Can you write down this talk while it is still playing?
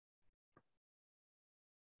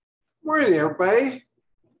Morning, everybody.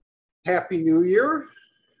 Happy New Year.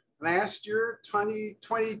 Last year,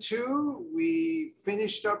 2022, we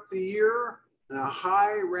finished up the year on a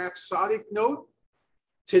high rhapsodic note.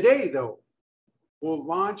 Today, though, we'll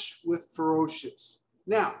launch with Ferocious.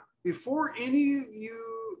 Now, before any of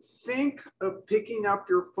you think of picking up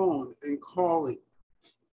your phone and calling,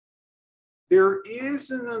 there is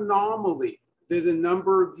an anomaly that a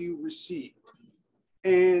number of you received.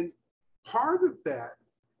 And part of that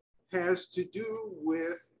has to do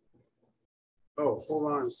with, oh, hold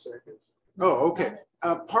on a second. Oh, okay.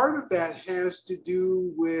 Part of that has to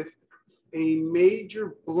do with a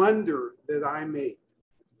major blunder that I made.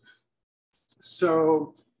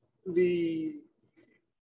 So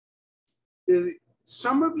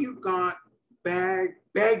some of you got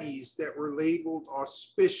baggies that were labeled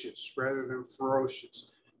auspicious rather than ferocious.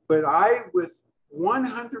 But I, with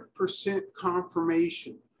 100%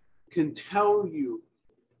 confirmation, can tell you,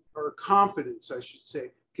 or confidence, I should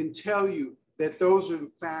say, can tell you that those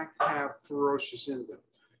in fact have ferocious in them.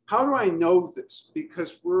 How do I know this?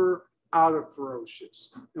 Because we're out of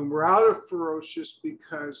ferocious. And we're out of ferocious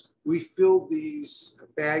because we filled these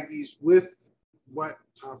baggies with what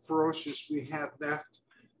ferocious we had left.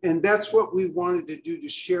 And that's what we wanted to do, to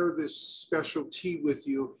share this special tea with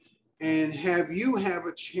you and have you have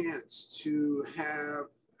a chance to have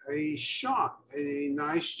a shot at a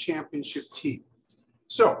nice championship tea.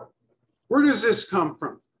 So where does this come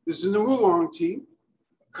from? This is an Oolong tea.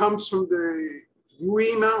 It comes from the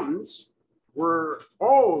Wuyi Mountains, where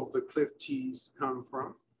all the cliff teas come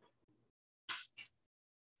from.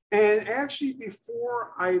 And actually,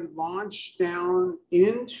 before I launch down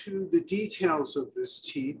into the details of this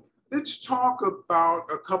tea, let's talk about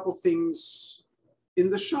a couple things in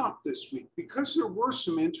the shop this week, because there were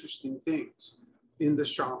some interesting things in the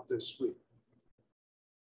shop this week.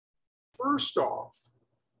 First off,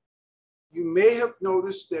 you may have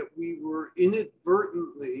noticed that we were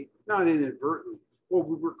not inadvertently, well,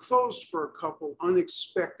 we were closed for a couple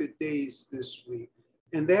unexpected days this week,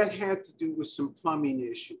 and that had to do with some plumbing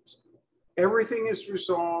issues. Everything is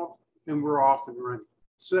resolved and we're off and running.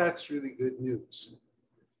 So that's really good news.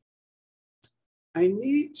 I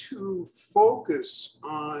need to focus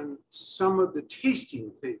on some of the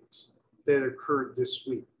tasting things that occurred this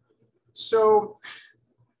week. So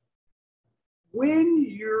when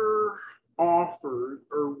you're offered,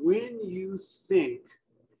 or when you think,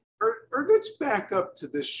 or let's back up to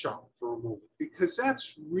this shop for a moment, because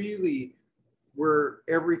that's really where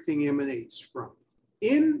everything emanates from.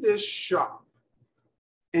 In this shop,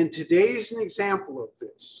 and today is an example of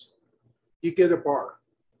this, you get a bar.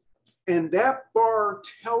 And that bar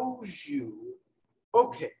tells you,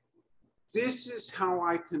 okay, this is how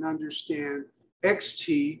I can understand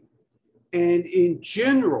XT. And in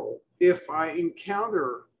general, if I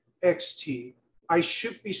encounter XT, I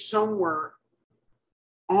should be somewhere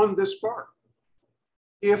on this bar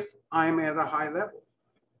if I'm at a high level.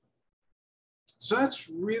 So that's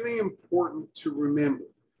really important to remember.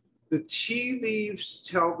 The tea leaves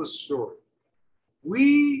tell the story.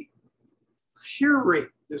 We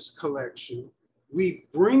curate this collection, we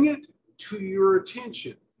bring it to your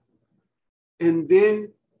attention, and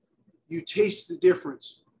then you taste the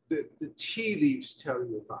difference that the tea leaves tell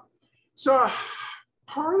you about. So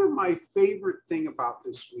part of my favorite thing about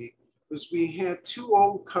this week was we had two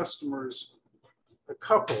old customers, a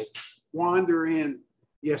couple, wander in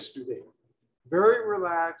yesterday. Very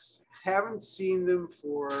relaxed, haven't seen them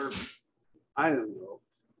for, I don't know,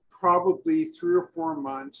 probably 3 or 4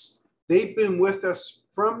 months. They've been with us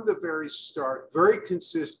from the very start, very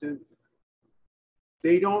consistent.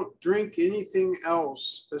 They don't drink anything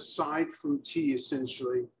else aside from tea,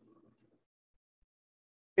 essentially.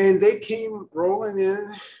 And they came rolling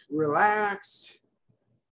in, relaxed,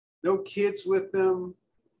 no kids with them.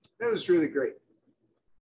 It was really great.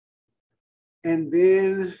 And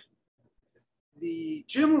then the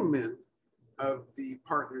gentleman of the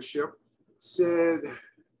partnership said,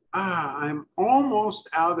 I'm almost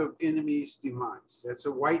out of enemy's demise. That's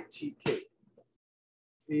a white tea cake.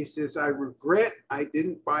 And he says, I regret I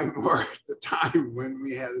didn't buy more at the time when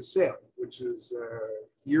we had a sale, which was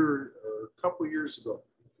a couple of years ago.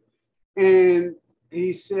 And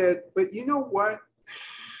he said, but you know what?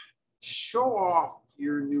 Show off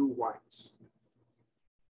your new whites.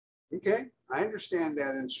 Okay, I understand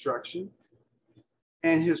that instruction.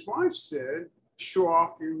 And his wife said, show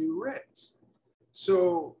off your new reds.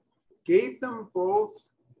 So gave them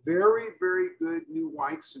both very, very good new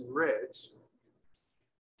whites and reds,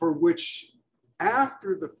 for which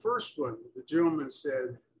after the first one, the gentleman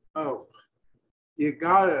said, oh, you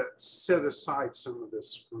gotta set aside some of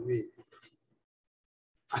this for me.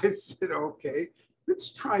 I said, okay, let's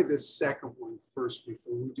try this second one first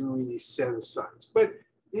before we do any set-asides. But,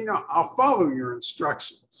 you know, I'll follow your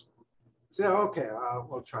instructions. I said, okay,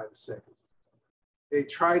 we'll try the second. They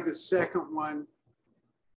tried the second one.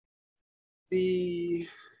 The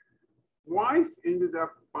wife ended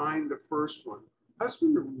up buying the first one.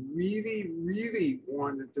 Husband really, really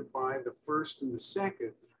wanted to buy the first and the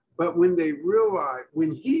second. But when he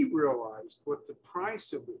realized what the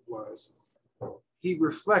price of it was, he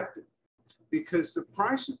reflected, because the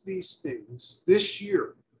price of these things this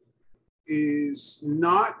year is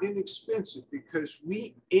not inexpensive, because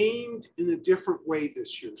we aimed in a different way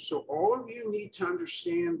this year. So all of you need to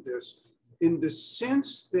understand this in the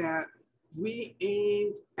sense that we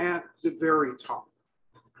aimed at the very top.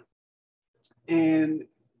 And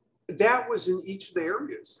that was in each of the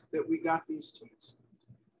areas that we got these teas.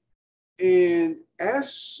 And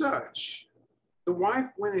as such, the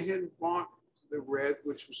wife went ahead and bought the red,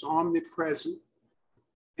 which was omnipresent.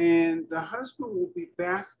 And the husband will be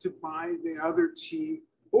back to buy the other tea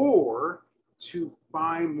or to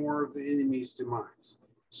buy more of the enemy's demise.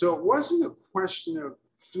 So it wasn't a question of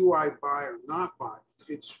do I buy or not buy?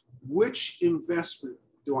 It's which investment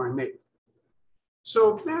do I make?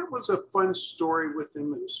 So that was a fun story with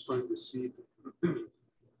him. It was fun to see them.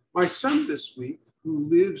 My son this week, who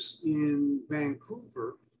lives in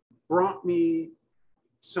Vancouver, brought me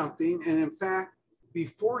something. And in fact,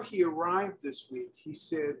 before he arrived this week, he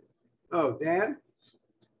said, oh, Dad,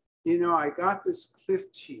 you know, I got this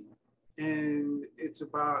Cliff Tea and it's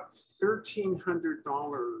about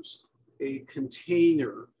 $1,300 a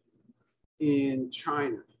container in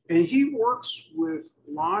China. And he works with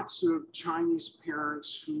lots of Chinese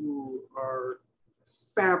parents who are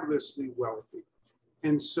fabulously wealthy.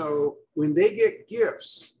 And so when they get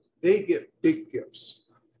gifts, they get big gifts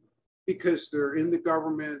because they're in the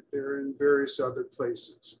government, they're in various other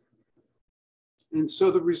places. And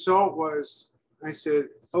so the result was, I said,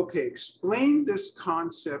 okay, explain this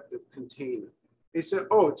concept of container. They said,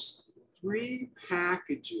 oh, it's 3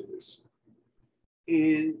 packages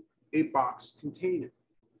in a box container.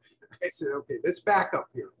 I said, okay, let's back up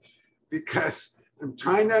here because I'm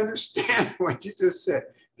trying to understand what you just said.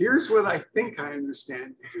 Here's what I think I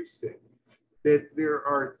understand you just said, that there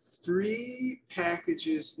are 3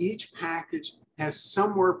 packages. Each package has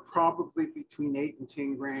somewhere probably between 8 and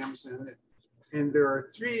 10 grams in it. And there are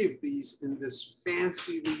 3 of these in this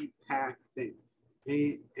fancily packed thing.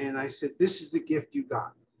 And I said, this is the gift you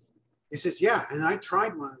got. He says, yeah, and I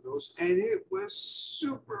tried one of those and it was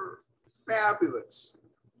super fabulous.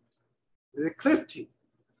 The Cliff Tea.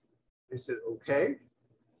 I said, okay.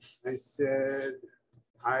 I said,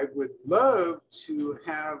 I would love to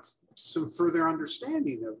have some further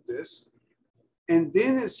understanding of this. And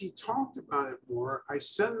then as he talked about it more, I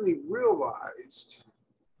suddenly realized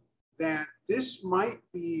that this might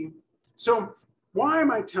be, so why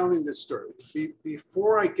am I telling this story?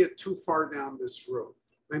 Before I get too far down this road,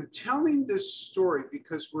 I'm telling this story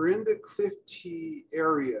because we're in the Cliff Tea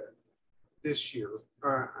area this year,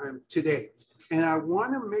 today. And I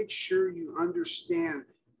want to make sure you understand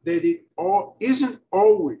that it all isn't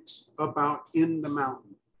always about in the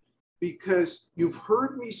mountain, because you've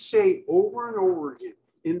heard me say over and over again,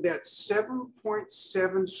 in that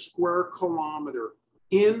 7.7 square kilometer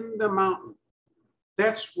in the mountain,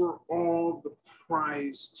 that's where all the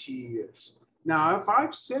prize tea is. Now, if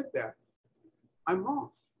I've said that, I'm wrong.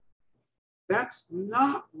 That's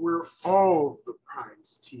not where all the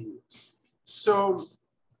prize tea is. So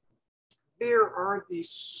there are these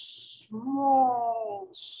small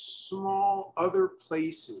other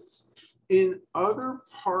places in other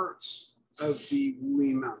parts of the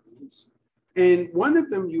Wuyi Mountains. And one of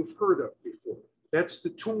them you've heard of before. That's the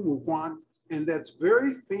Tungmuguan, and that's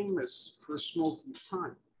very famous for smoking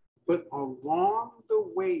pine. But along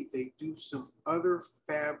the way, they do some other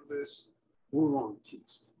fabulous Oolong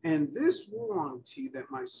teas. And this Oolong tea that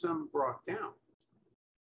my son brought down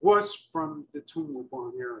was from the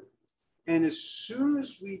Tungmuguan area. And as soon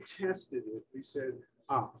as we tested it, we said,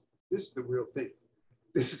 this is the real thing.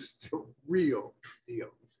 This is the real deal.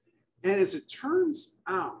 And as it turns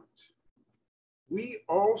out, we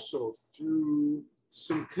also, through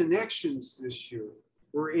some connections this year,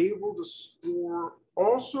 were able to score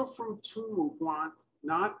also from Tungmuguan,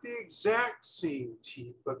 not the exact same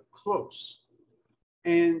tea, but close.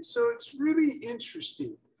 And so it's really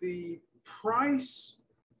interesting. The price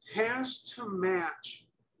has to match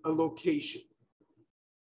a location.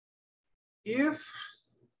 If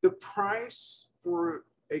the price for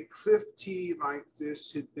a Cliff Tea like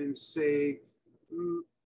this had been, say,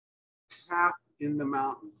 half in the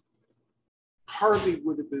mountain, hardly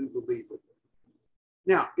would have been believable.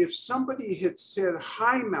 Now, if somebody had said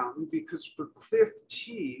high mountain, because for cliff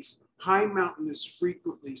teas, high mountain is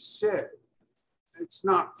frequently said. It's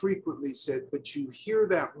not frequently said, but you hear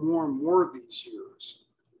that more and more these years.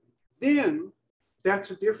 Then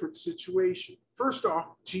that's a different situation. First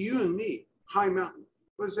off, to you and me, high mountain,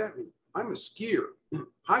 what does that mean? I'm a skier.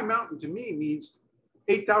 High mountain to me means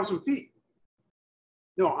 8,000 feet.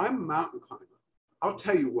 No, I'm a mountain climber. I'll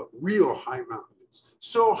tell you what real high mountain is.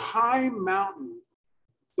 So high mountain,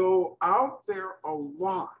 though out there a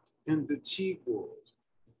lot in the tea world,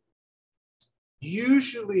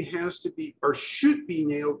 usually has to be or should be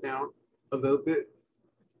nailed down a little bit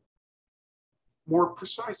more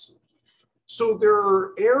precisely. So there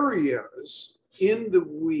are areas in the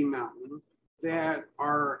Wuyi Mountain that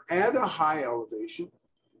are at a high elevation,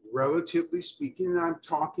 relatively speaking, and I'm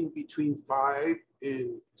talking between 5,000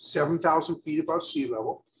 and 7,000 feet above sea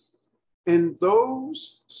level. And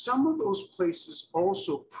some of those places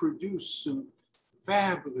also produce some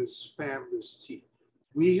fabulous, fabulous tea.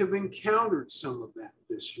 We have encountered some of that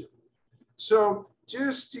this year. So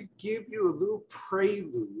just to give you a little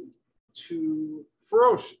prelude to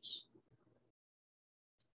Ferocious.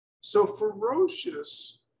 So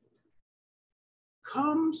Ferocious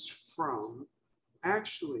comes from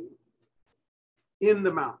actually in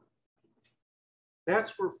the mountain.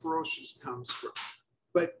 That's where Ferocious comes from.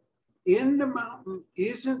 But in the mountain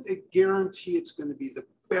isn't a guarantee it's going to be the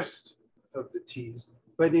best of the teas.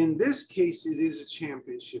 But in this case, it is a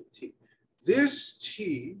championship tea. This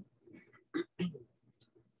tea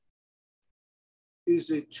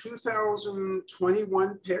is a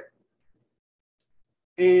 2021 pick.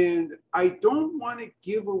 And I don't want to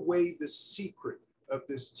give away the secret of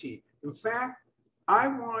this tea. In fact, I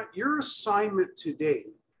want your assignment today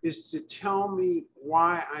is to tell me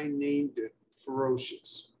why I named it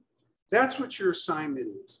Ferocious. That's what your assignment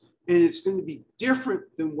is. And it's going to be different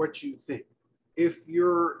than what you think. If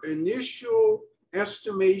your initial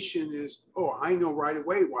estimation is, oh, I know right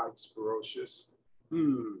away why it's Ferocious.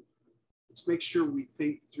 Let's make sure we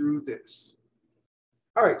think through this.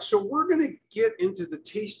 All right, so we're going to get into the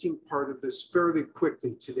tasting part of this fairly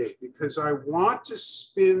quickly today because I want to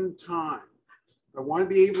spend time. I want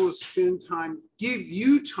to be able to spend time, give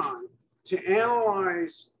you time to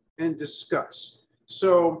analyze and discuss.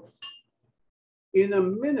 So in a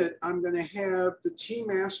minute, I'm going to have the tea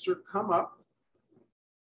master come up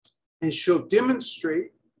and she'll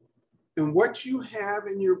demonstrate. And what you have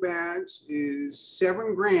in your bags is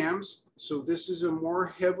 7 grams. So this is a more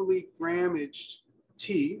heavily grammaged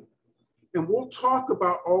tea. And we'll talk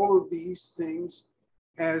about all of these things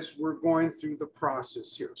as we're going through the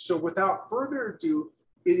process here. So without further ado,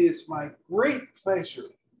 it is my great pleasure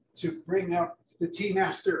to bring up the tea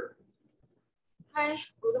master. Hi,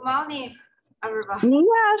 good morning, everybody.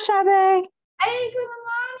 Yeah, Shabby. Hey, good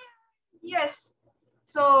morning. Yes.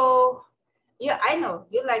 So, yeah, I know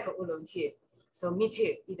you like oolong tea. So me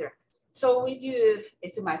too, either. So we do,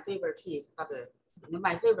 it's my favorite tea, but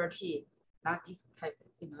my favorite tea, not this type,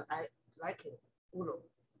 I like oolong,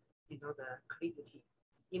 the cliff tea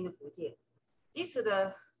in the Fujian. This is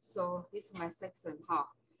this is my section, huh?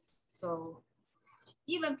 So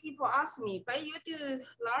even people ask me, but you do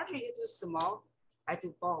large, you do small. I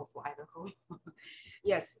do both at home.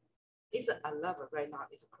 Yes, this I love it right now.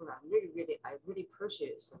 It's cool. I really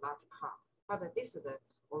purchase a large cup. But this is the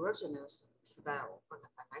original style, but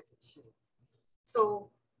I like it too. So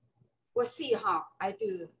we'll see how I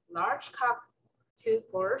do large cup 2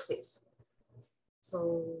 courses.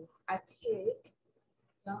 So I take.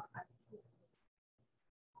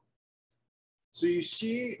 So you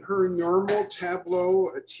see her normal tableau,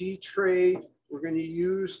 a tea tray. We're going to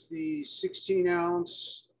use the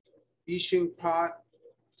 16-ounce Yixing pot.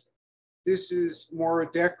 This is more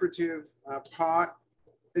a decorative pot.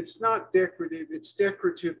 It's not decorative, it's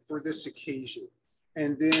decorative for this occasion.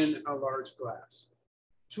 And then a large glass.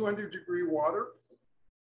 200-degree water.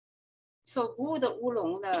 So brew the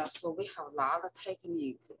oolong, so we have a lot of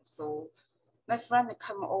technique. So my friend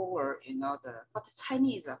come over, but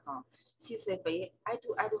Chinese, she said, I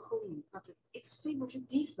do at home, but its flavor is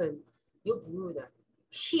different. You brewed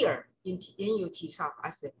here in your tea shop.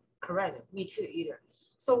 I said, correct, me too either.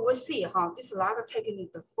 So we'll see, this a lot of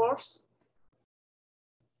technique. The first,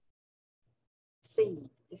 see,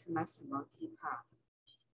 this is my small teapot.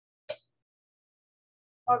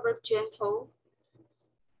 Over gentle,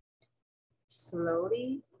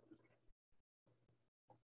 slowly,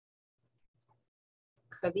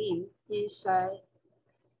 clean inside,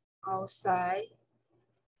 outside.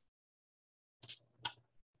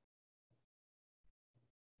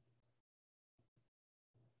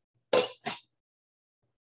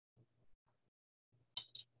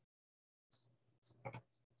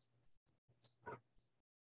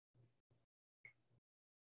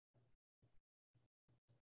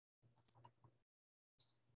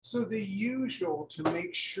 So the usual to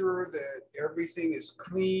make sure that everything is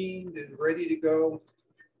cleaned and ready to go.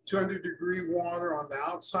 200-degree water on the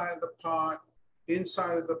outside of the pot,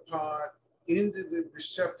 inside of the pot, into the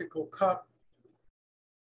receptacle cup.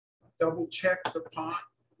 Double check the pot.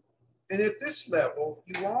 And at this level,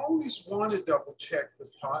 you always want to double check the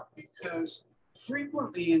pot because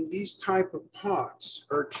frequently in these type of pots,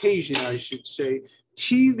 or occasion I should say,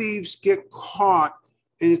 tea leaves get caught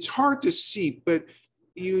and it's hard to see, but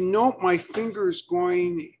you note my finger is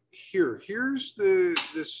going here. Here's the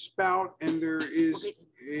spout and there is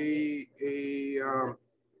a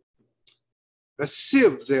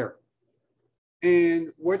sieve there. And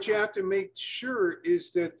what you have to make sure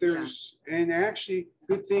is that there's, and actually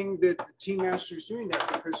good thing that the tea master is doing that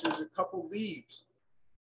because there's a couple leaves.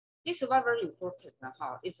 This is very important.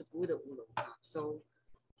 It's good oolong, so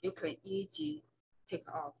you can easily take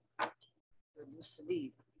off the loose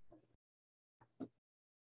leaf.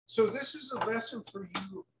 So this is a lesson for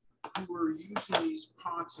you who are using these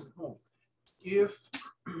pots at home. If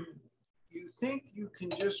you think you can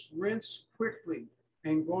just rinse quickly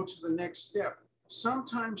and go to the next step,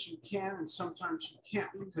 sometimes you can and sometimes you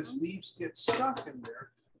can't because leaves get stuck in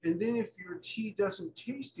there. And then if your tea doesn't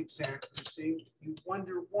taste exactly the same, you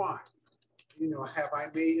wonder why. You know, have I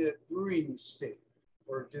made a brewing mistake?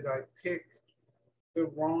 Or did I pick the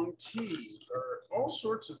wrong tea? Or all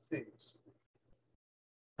sorts of things.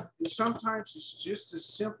 And sometimes it's just as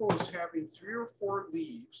simple as having 3 or 4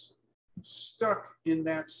 leaves stuck in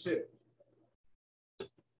that sieve.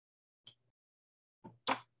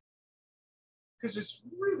 Because it's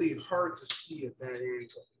really hard to see at that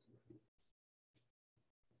angle.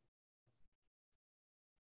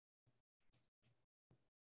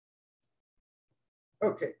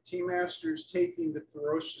 Okay, Tea Master is taking the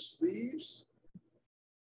Ferocious leaves.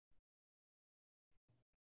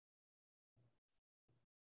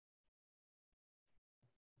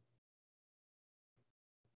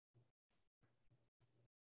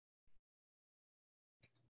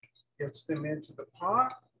 Gets them into the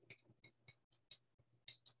pot.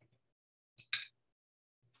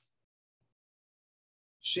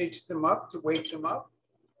 Shakes them up to wake them up.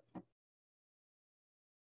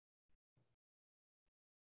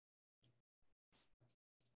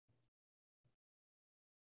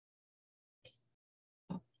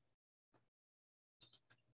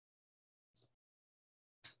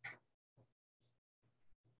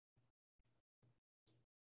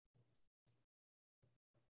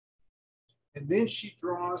 And then she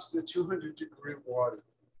draws the 200-degree water.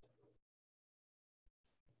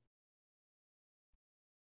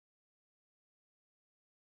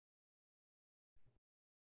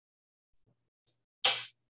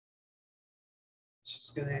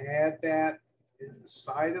 She's going to add that in the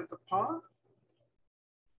side of the pot.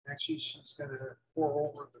 Actually, she's going to pour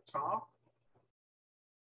over the top.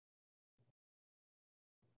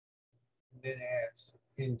 And then adds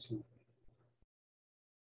into it.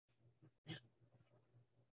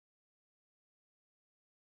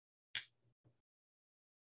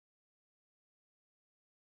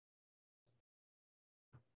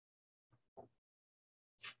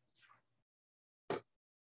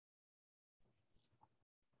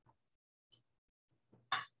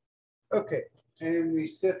 Okay, and we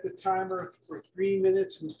set the timer for 3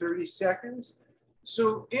 minutes and 30 seconds.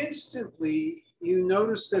 So instantly, you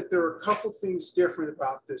notice that there are a couple things different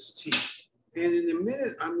about this tea. And in a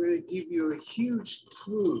minute, I'm going to give you a huge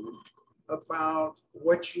clue about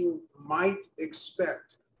what you might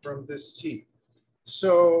expect from this tea.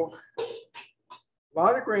 So, a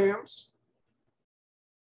lot of grams,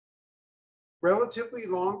 relatively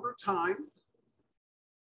longer time.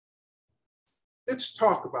 Let's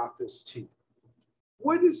talk about this tea.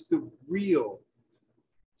 What is the real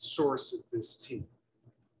source of this tea?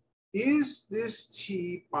 Is this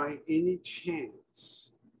tea by any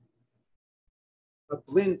chance a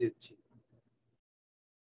blended tea?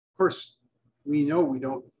 Of course, we know we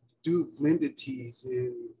don't do blended teas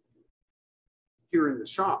here in the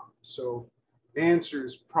shop. So the answer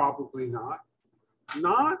is probably not.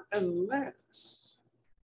 Not unless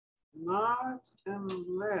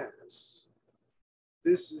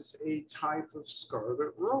this is a type of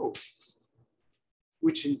scarlet rose,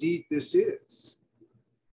 which indeed this is.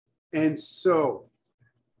 And so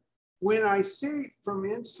when I say from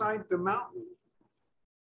inside the mountain,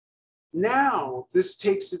 now this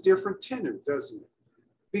takes a different tenor, doesn't it?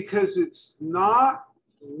 Because it's not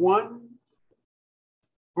one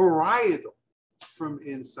varietal from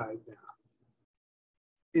inside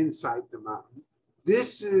the mountain.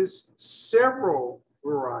 This is several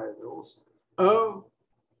varietals of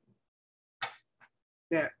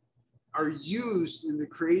that are used in the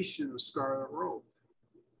creation of Scarlet Robe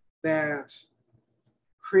that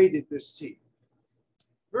created this tea.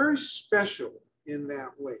 Very special in that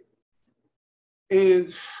way.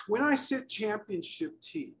 And when I said championship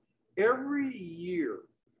tea, every year,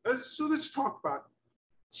 so let's talk about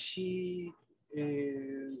tea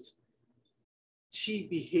and tea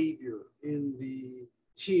behavior in the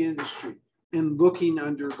tea industry and looking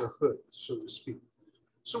under the hood, so to speak.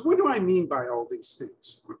 So what do I mean by all these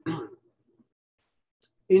things?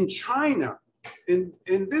 In China, and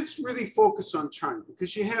this really focus on China,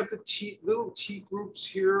 because you have the little tea groups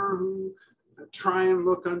here who try and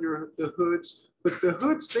look under the hoods, but the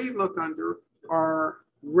hoods they look under are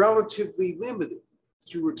relatively limited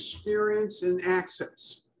through experience and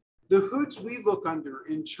access. The hoods we look under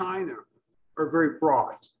in China are very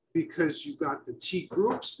broad because you've got the tea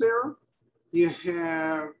groups there, you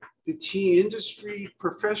have the tea industry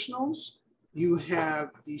professionals, you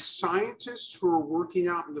have the scientists who are working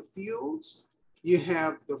out in the fields, you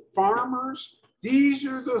have the farmers. These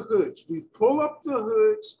are the hoods. We pull up the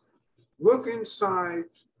hoods, look inside,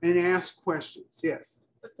 and ask questions. Yes?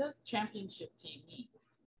 What does championship tea mean?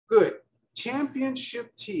 Good.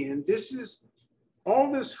 Championship tea, and this is,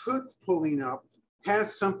 all this hood pulling up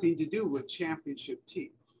has something to do with championship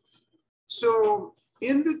tea. So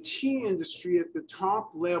in the tea industry at the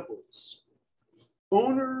top levels,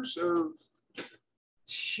 owners of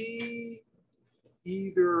tea,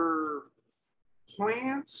 either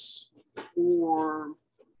plants or,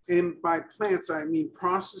 and by plants, I mean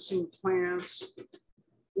processing plants,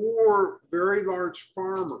 or very large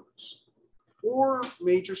farmers, or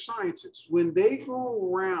major scientists, when they go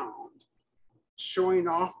around showing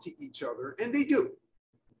off to each other, and they do.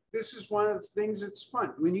 This is one of the things that's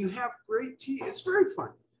fun. When you have great tea, it's very fun.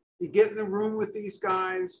 You get in the room with these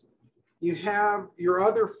guys, you have your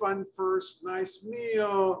other fun first, nice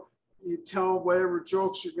meal, you tell whatever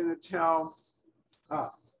jokes you're gonna tell.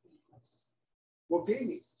 Well, give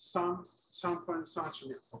me some fun,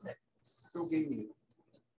 okay, go give me.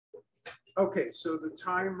 Okay, so the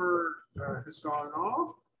timer has gone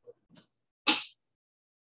off.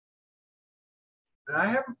 And I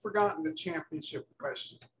haven't forgotten the championship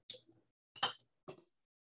question.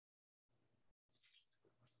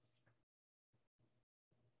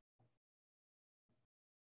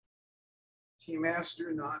 Tea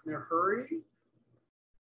master, not in a hurry.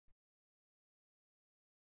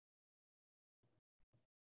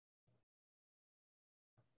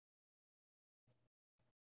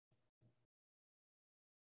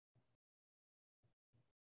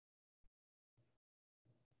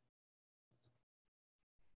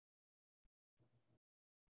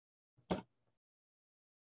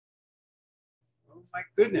 Oh my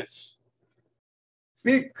goodness.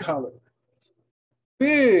 Big color.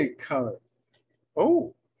 Big color.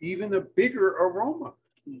 Oh, even a bigger aroma.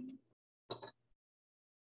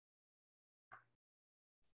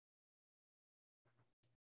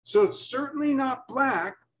 So it's certainly not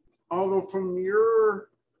black, although from your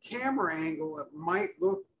camera angle, it might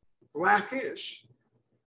look blackish.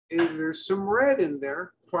 And there's some red in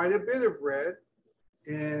there, quite a bit of red.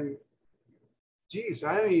 And geez,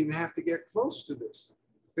 I don't even have to get close to this.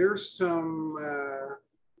 There's some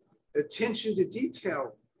attention to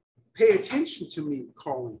detail. Pay attention to me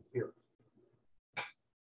calling here.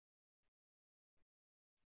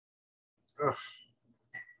 Ugh.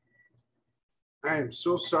 I am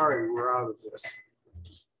so sorry we're out of this.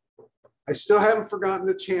 I still haven't forgotten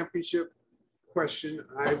the championship question.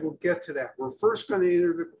 I will get to that. We're first going to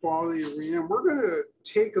enter the quality arena, and we're going to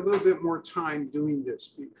take a little bit more time doing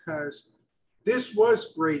this because this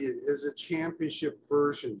was graded as a championship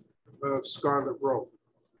version of Scarlet Robe.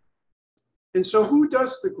 And so who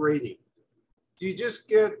does the grading? Do you just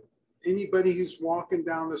get anybody who's walking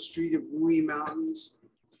down the street of Wuyi Mountains?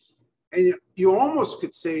 And you almost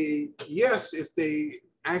could say, yes, if they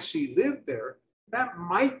actually live there, that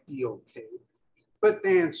might be okay. But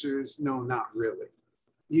the answer is no, not really.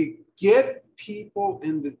 You get people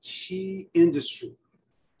in the tea industry.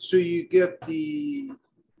 So you get the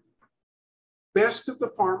best of the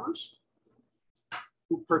farmers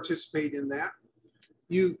who participate in that.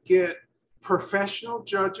 You get professional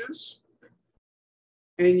judges,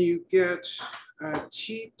 and you get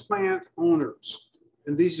tea plant owners.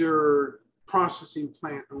 And these are processing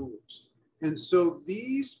plant owners. And so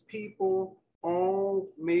these people all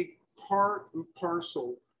make part and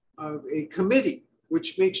parcel of a committee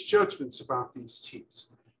which makes judgments about these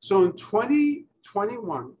teas. So in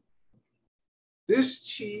 2021,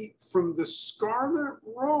 this tea from the Scarlet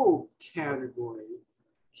Robe category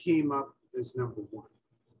came up as #1.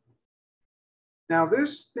 Now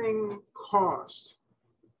this thing cost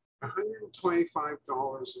 $125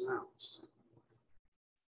 an ounce.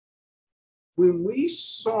 When we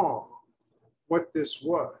saw what this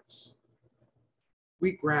was,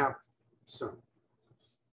 we grabbed some.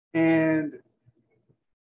 And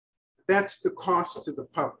that's the cost to the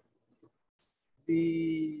public.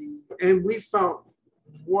 And we felt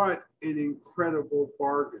what an incredible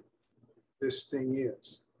bargain this thing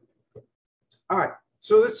is. All right,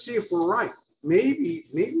 so let's see if we're right. Maybe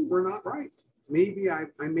we're not right. Maybe I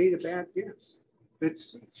made a bad guess. Let's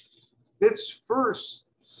see. Let's first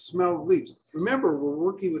smell the leaves. Remember, we're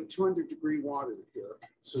working with 200-degree water here.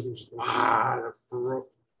 So there's a lot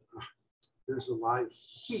of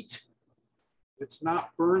heat. Let's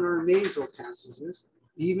not burn our nasal passages,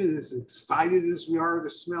 even as excited as we are to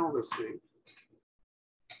smell this thing.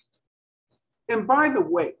 And by the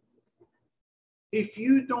way, if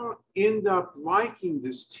you don't end up liking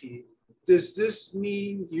this tea, does this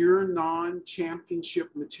mean you're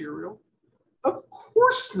non-championship material? Of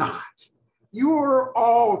course not. You are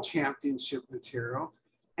all championship material.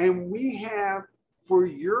 And we have, for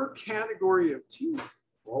your category of tea,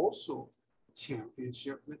 also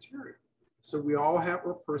championship material. So we all have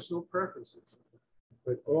our personal preferences.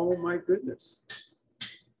 But oh my goodness.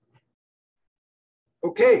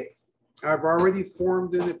 Okay, I've already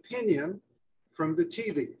formed an opinion from the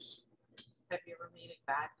tea leaves. Have you ever made a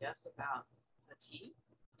bad guess about a tea?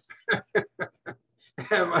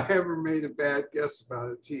 Have I ever made a bad guess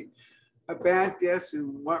about a tea? A bad guess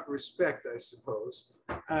in what respect, I suppose?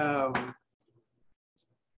 I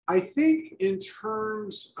think in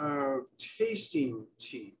terms of tasting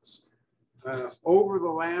teas, over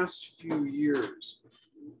the last few years,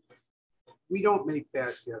 we don't make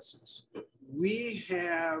bad guesses. We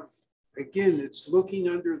have, again, it's looking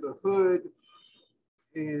under the hood,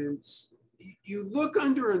 and you look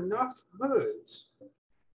under enough hoods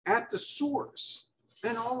at the source,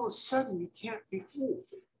 and all of a sudden you can't be fooled.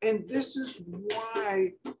 And this is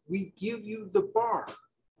why we give you the bar.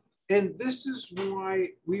 And this is why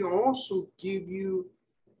we also give you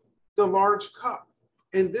the large cup.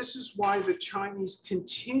 And this is why the Chinese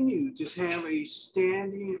continue to have a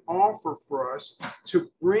standing offer for us to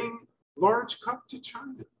bring large cup to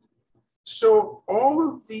China. So all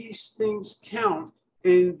of these things count,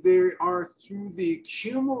 and they are through the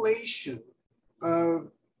accumulation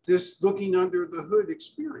of this looking under the hood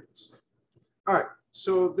experience. All right,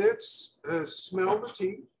 so let's smell the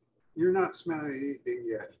tea. You're not smelling anything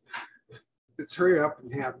yet. Let's hurry up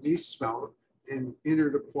and have me smell it and enter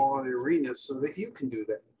the quality arena so that you can do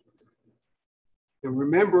that. And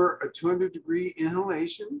remember, a 200-degree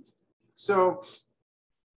inhalation. So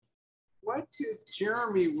what did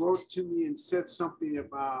Jeremy wrote to me and said something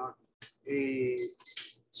about a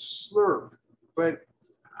slurp, but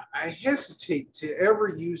I hesitate to ever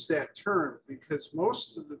use that term because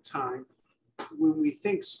most of the time when we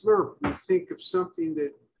think slurp, we think of something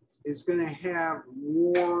that is going to have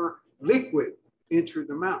more liquid enter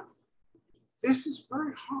the mouth. This is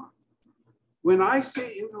very hot. When I say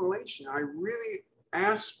inhalation, I really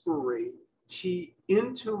aspirate tea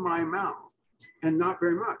into my mouth and not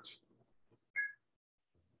very much.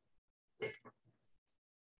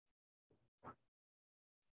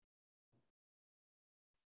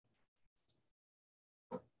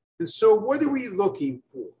 And so what are we looking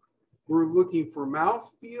for? We're looking for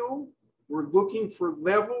mouthfeel. We're looking for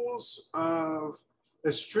levels of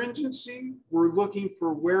astringency. We're looking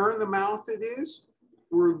for where in the mouth it is.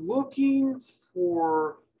 We're looking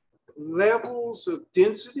for levels of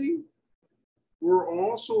density. We're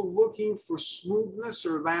also looking for smoothness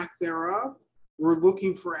or lack thereof. We're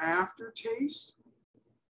looking for aftertaste.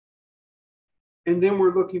 And then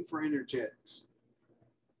we're looking for energetics.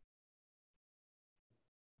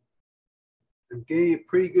 I'm getting a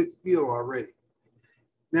pretty good feel already.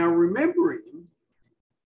 Now, remembering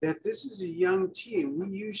that this is a young tea and we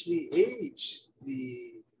usually age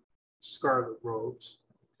the scarlet robes,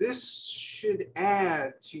 this should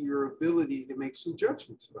add to your ability to make some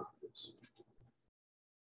judgments about this.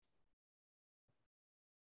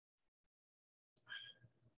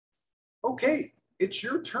 Okay, it's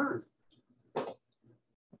your turn.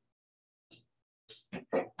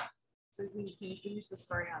 So can you use the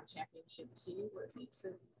story on championship tea where it makes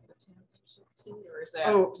it a championship tea, or is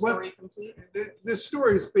that story complete? The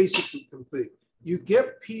story is basically complete. You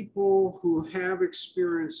get people who have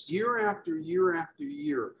experienced year after year after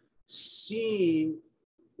year seeing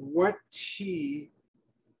what tea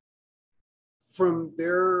from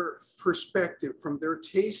their perspective, from their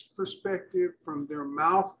taste perspective, from their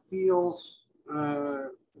mouthfeel,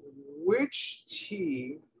 which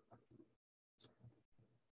tea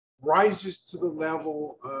rises to the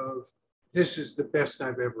level of this is the best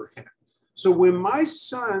I've ever had. So when my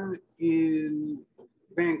son in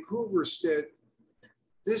Vancouver said,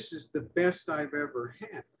 this is the best I've ever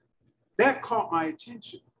had, that caught my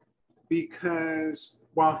attention, because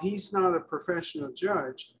while he's not a professional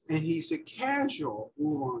judge and he's a casual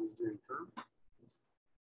oolong drinker,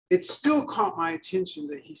 it still caught my attention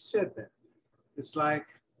that he said that. It's like,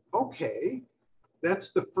 okay,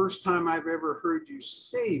 that's the first time I've ever heard you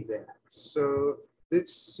say that. So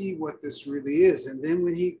let's see what this really is. And then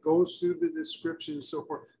when he goes through the description and so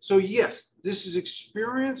forth. So yes, this is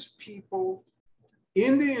experienced people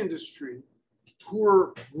in the industry who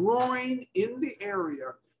are growing in the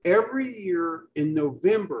area. Every year in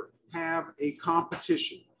November have a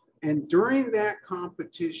competition. And during that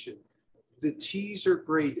competition, the teas are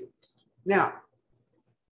graded. Now,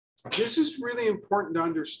 this is really important to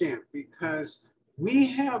understand, because we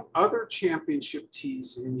have other championship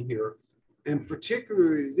teas in here, and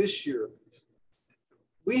particularly this year,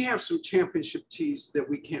 we have some championship teas that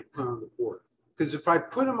we can't put on the board. Because if I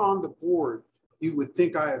put them on the board, you would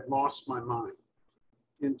think I had lost my mind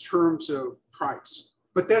in terms of price.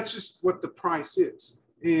 But that's just what the price is.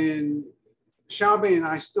 And Xiaobei and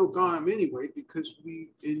I still got them anyway, because we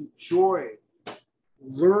enjoy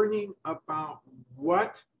learning about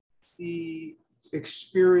what the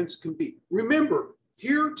experience can be. Remember,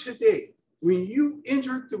 here today, when you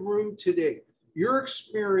entered the room today, your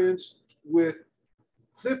experience with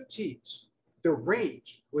Cliff Teas, the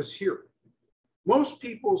range was here. Most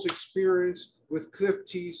people's experience with Cliff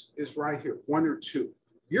Teas is right here, 1 or 2.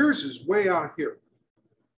 Yours is way out here.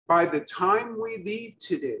 By the time we leave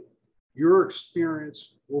today, your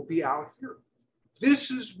experience will be out here.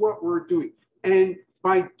 This is what we're doing. And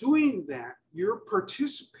by doing that, you're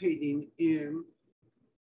participating in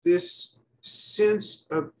this sense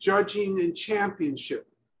of judging and championship.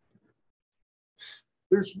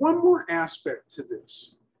 There's one more aspect to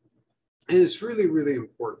this, and it's really, really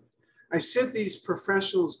important. I said these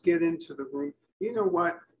professionals get into the room. You know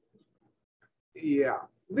what? Yeah,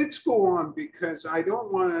 let's go on, because I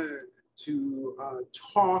don't want to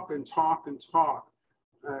talk and talk and talk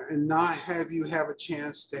and not have you have a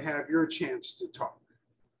chance to have your chance to talk.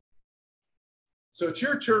 So it's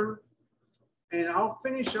your turn, and I'll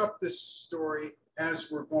finish up this story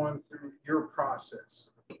as we're going through your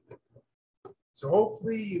process. So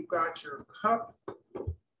hopefully you've got your cup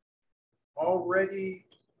all ready.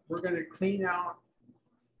 We're going to clean out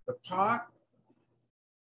the pot.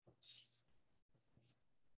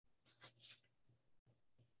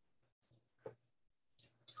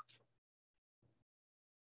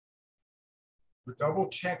 We're double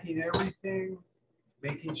checking everything,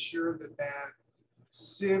 making sure that that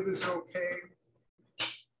sieve is okay. At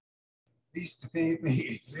least if anything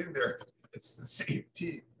is in there, it's the same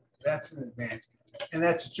tea. That's an advantage. And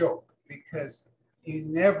that's a joke, because you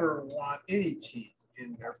never want any tea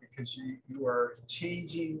in there, because you are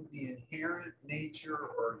changing the inherent nature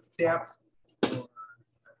or depth or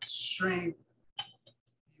strength.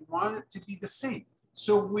 You want it to be the same.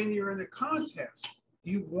 So when you're in a contest,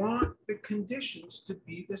 you want the conditions to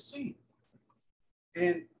be the same.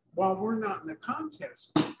 And while we're not in a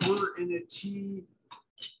contest, we're in a tea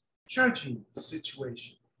judging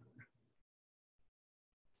situation.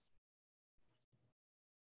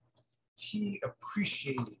 Tea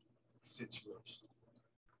appreciating situation.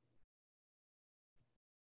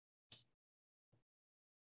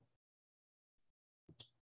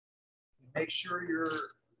 Make sure your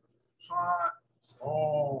pot is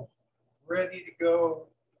all ready to go.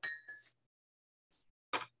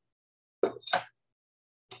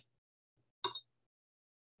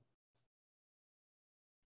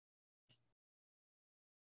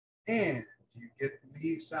 And you get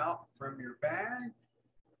leaves out from your bag.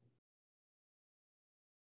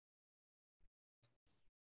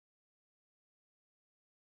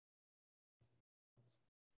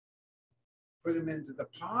 Put them into the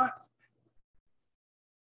pot.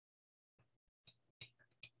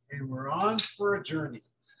 And we're on for a journey.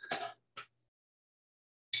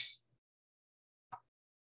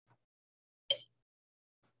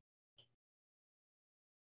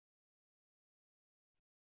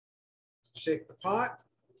 Shake the pot.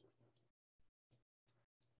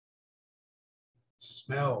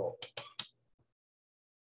 Smell.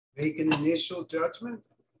 Make an initial judgment.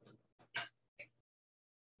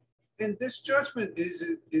 And this judgment, is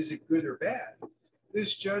it good or bad?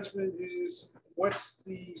 This judgment is, what's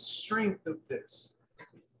the strength of this?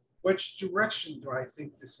 Which direction do I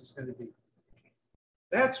think this is going to be?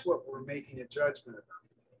 That's what we're making a judgment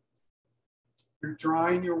about. You're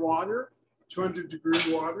drying your water,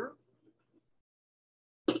 200-degree water.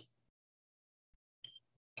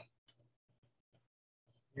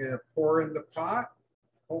 You're gonna pour in the pot,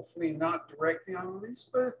 hopefully not directly on the leaves,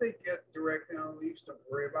 but if they get directly on the leaves, don't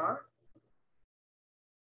worry about it.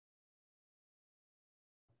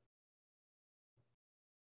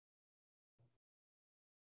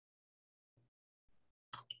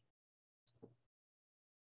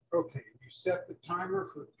 Okay, you set the timer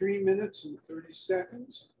for 3 minutes and 30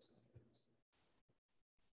 seconds.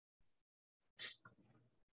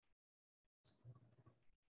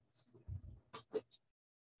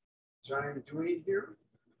 So I'm doing here.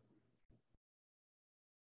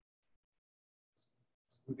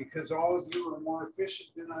 And because all of you are more efficient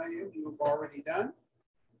than I am, you have already done.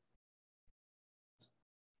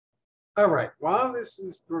 All right, while this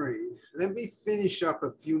is brewing, let me finish up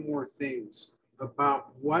a few more things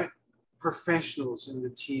about what professionals in the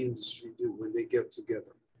tea industry do when they get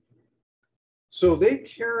together. So they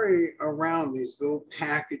carry around these little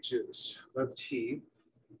packages of tea,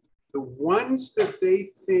 the ones that they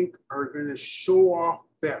think are going to show off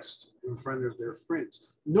best in front of their friends,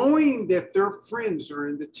 knowing that their friends are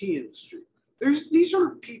in the tea industry. These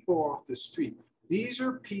aren't people off the street. These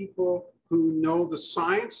are people who know the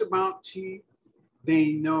science about tea.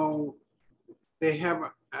 They know, they have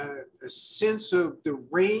a sense of the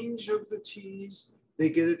range of the teas. They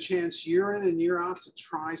get a chance year in and year out to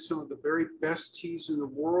try some of the very best teas in the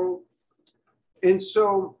world. And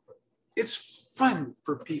so it's fun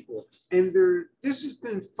for people. And this has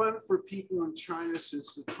been fun for people in China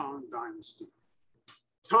since the Tang Dynasty.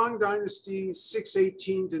 Tang Dynasty,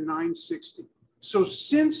 618 to 960. So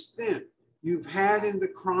since then, you've had in the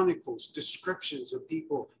chronicles descriptions of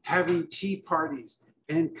people having tea parties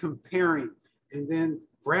and comparing and then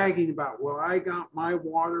bragging about, well, I got my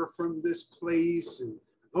water from this place, and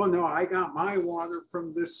oh no, I got my water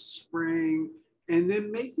from this spring, and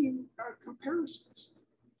then making comparisons.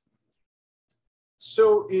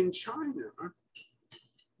 So in China,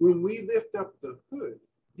 when we lift up the hood,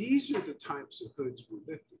 these are the types of hoods we're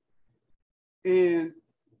lifting. And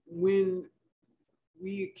when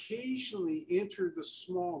we occasionally enter the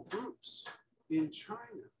small groups in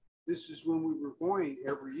China, this is when we were going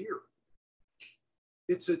every year.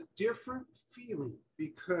 It's a different feeling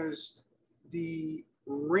because the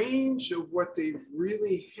range of what they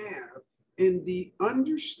really have and the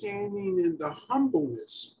understanding and the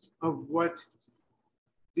humbleness of what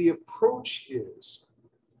the approach is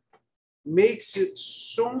makes it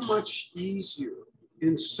so much easier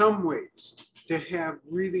in some ways to have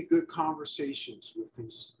really good conversations with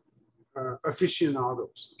these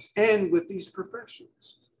aficionados and with these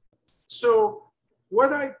professionals. So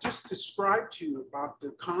what I just described to you about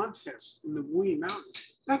the contest in the Wuyi Mountains,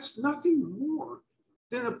 that's nothing more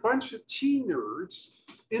than a bunch of tea nerds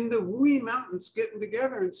in the Wuyi Mountains getting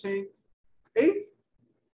together and saying, hey,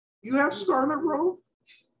 you have scarlet robe?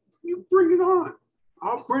 You bring it on.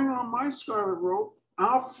 I'll bring on my scarlet robe.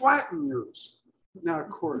 I'll flatten yours. Now, of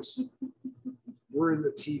course, we're in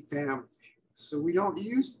the tea family, so we don't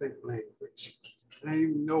use that language. I don't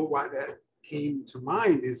even know why that came to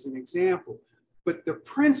mind as an example, but the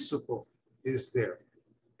principle is there.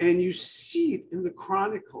 And you see it in the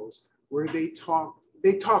chronicles where they talk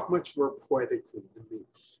much more poetically than me.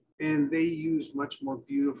 And they use much more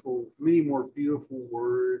beautiful, many more beautiful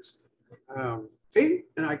words.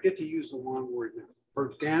 And I get to use the long word now,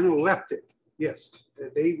 organoleptic. Yes,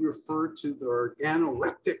 they refer to the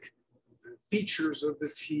organoleptic features of the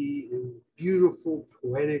tea in beautiful,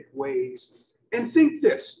 poetic ways. And think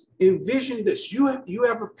this, envision this. You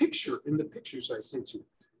have a picture in the pictures I sent you.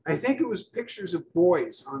 I think it was pictures of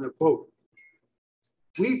boys on a boat.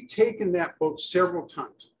 We've taken that boat several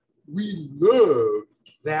times. We love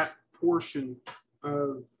that portion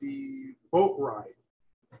of the boat ride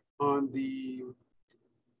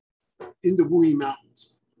in the Wuyi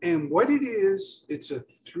Mountains. And what it is, it's a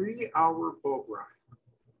 3-hour boat ride.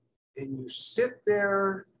 And you sit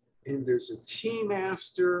there and there's a tea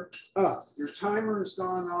master. Your timer has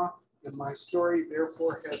gone off and my story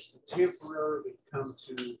therefore has to temporarily come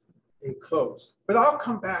to a close. But I'll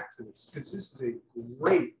come back to this because this is a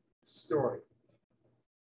great story.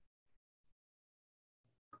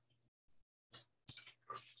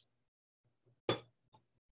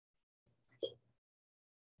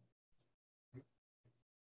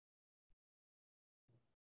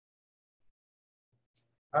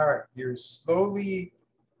 All right, you're slowly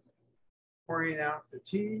pouring out the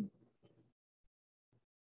tea.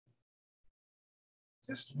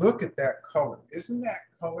 Just look at that color. Isn't that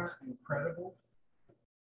color incredible?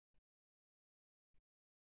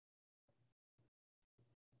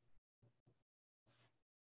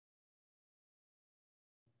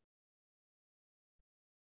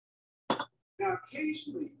 Now,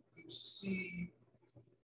 occasionally you see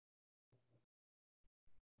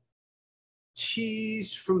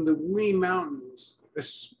teas from the Wuyi Mountains,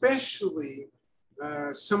 especially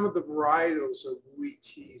some of the varietals of Wuyi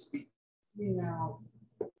teas, be, you know,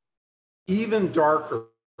 even darker.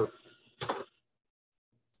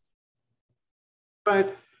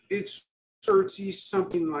 But it's sort of see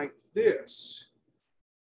something like this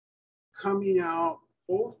coming out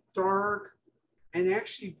both dark and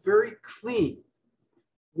actually very clean.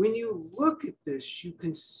 When you look at this, you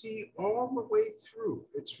can see all the way through.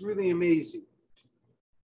 It's really amazing.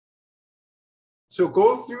 So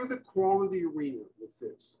go through the quality arena with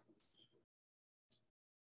this.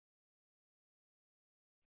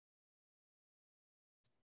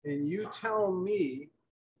 And you tell me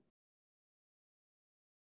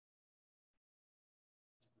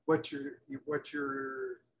what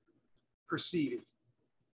you're perceiving.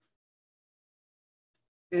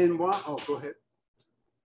 And what, oh, go ahead.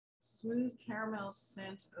 Smooth caramel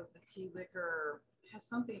scent of the tea liquor has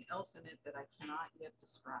something else in it that I cannot yet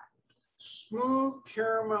describe. Smooth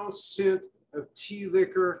caramel scent of tea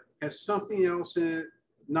liquor has something else in it,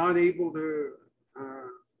 not able to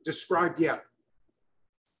describe yet.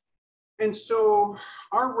 And so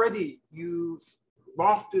already you've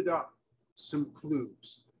lofted up some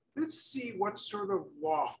clues. Let's see what sort of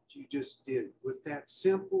loft you just did with that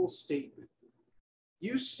simple statement.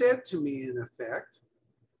 You said to me, in effect,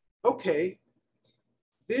 okay,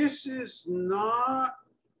 this is not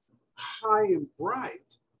high and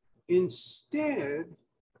bright. Instead,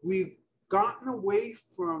 we've gotten away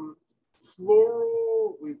from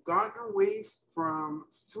floral, we've gotten away from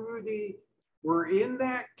fruity. We're in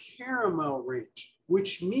that caramel range,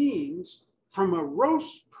 which means from a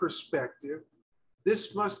roast perspective,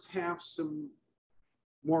 this must have some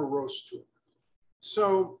more roast to it.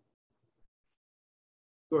 So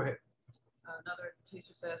go ahead. Another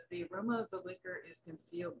taster says, the aroma of the liquor is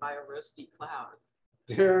concealed by a roasty cloud.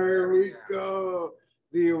 There we go.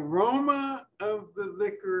 The aroma of the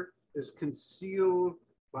liquor is concealed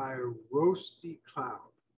by a roasty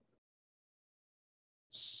cloud.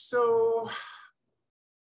 So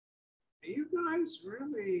you guys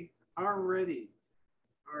really already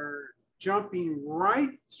are jumping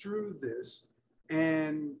right through this,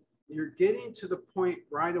 and you're getting to the point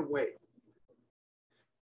right away.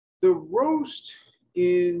 The roast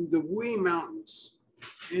in the Wuyi Mountains,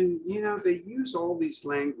 and you know, they use all these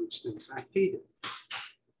language things. I hate it.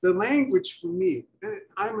 The language for me,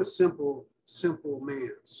 I'm a simple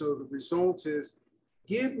man. So the result is,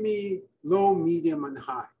 give me low, medium, and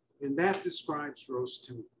high. And that describes roast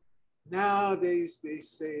to me. Nowadays, they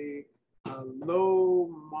say low,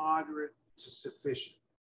 moderate to sufficient.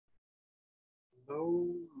 Low,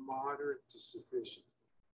 moderate to sufficient.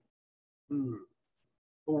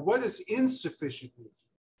 Well, what does insufficient mean?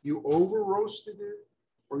 You over roasted it,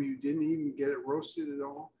 or you didn't even get it roasted at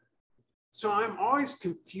all? So I'm always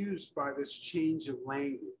confused by this change of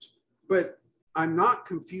language, but I'm not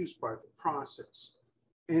confused by the process.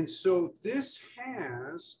 And so this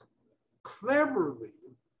has cleverly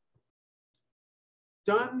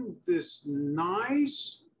done this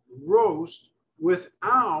nice roast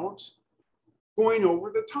without going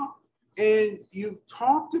over the top. And you've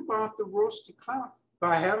talked about the roasted cloud,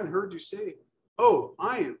 but I haven't heard you say, oh,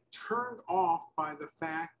 I am turned off by the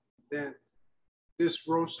fact that this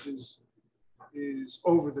roast is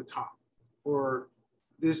over the top, or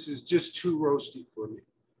this is just too roasty for me.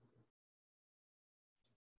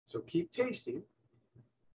 So keep tasting.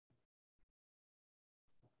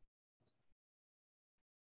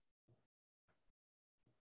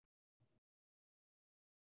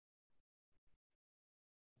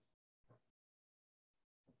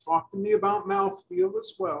 Talk to me about mouthfeel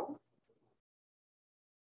as well.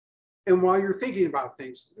 And while you're thinking about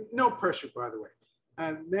things, no pressure, by the way.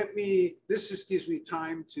 This just gives me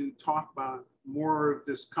time to talk about more of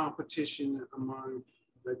this competition among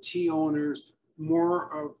the tea owners,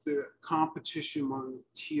 more of the competition among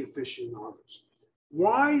tea aficionados.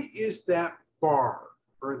 Why is that bar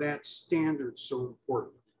or that standard so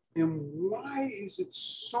important? And why is it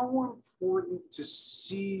so important to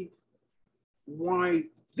see why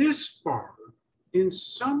this bar, in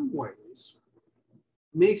some ways,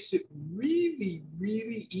 makes it really,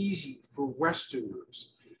 really easy for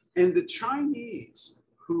Westerners. And the Chinese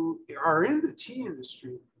who are in the tea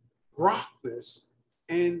industry grok this,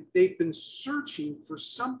 and they've been searching for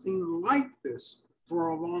something like this for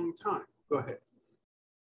a long time. Go ahead.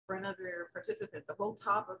 For another participant, the whole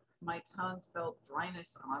top of my tongue felt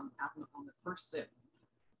dryness on the first sip.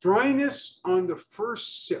 Dryness on the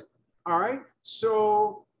first sip. All right,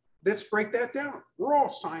 so let's break that down. We're all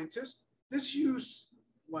scientists.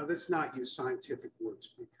 Let's not use scientific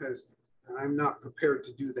words because I'm not prepared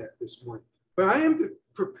to do that this morning. But I am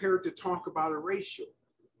prepared to talk about a ratio.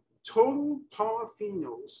 Total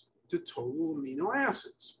polyphenols to total amino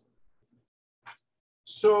acids.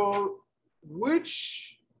 So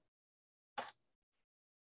which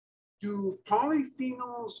do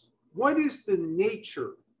polyphenols, what is the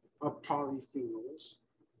nature of polyphenols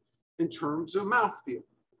in terms of mouthfeel?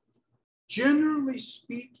 Generally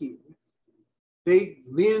speaking, they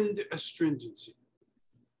lend astringency.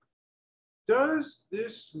 Does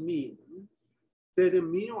this mean that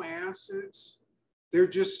amino acids, they're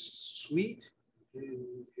just sweet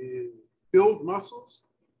and build muscles?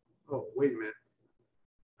 Oh, wait a minute.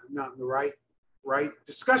 I'm not in the right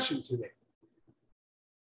discussion today.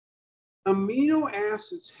 Amino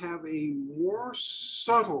acids have a more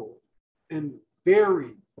subtle and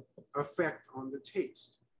varied effect on the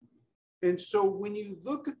taste. And so when you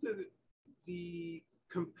look at the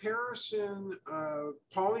comparison of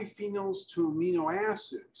polyphenols to amino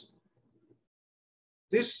acids,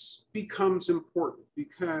 this becomes important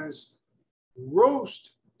because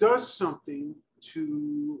roast does something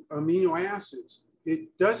to amino acids.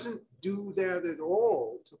 It doesn't do that at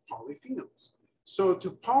all to polyphenols. So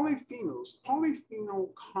to polyphenols,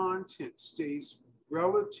 polyphenol content stays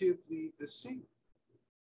relatively the same,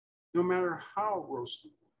 no matter how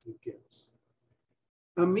roasted it gets.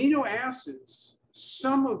 Amino acids,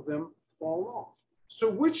 some of them fall off.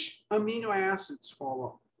 So which amino acids fall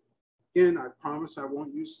off? Again, I promise I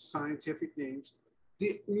won't use scientific names.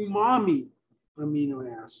 The umami amino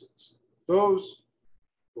acids, those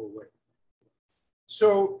go away.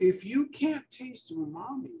 So if you can't taste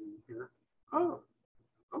umami in here, oh,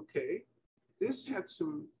 okay, this had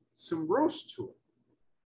some roast to it.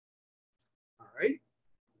 All right.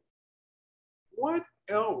 What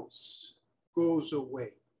else goes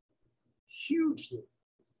away hugely?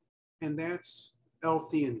 And that's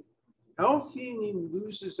L-theanine. L-theanine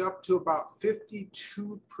loses up to about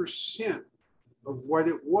 52% of what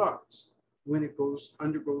it was when it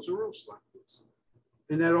undergoes a roast like this.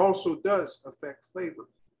 And that also does affect flavor.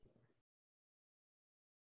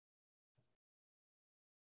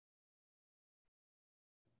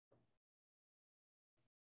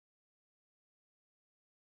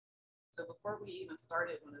 So before we even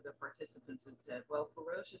started, one of the participants had said, well,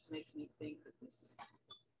 Ferocious makes me think that this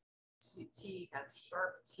tea has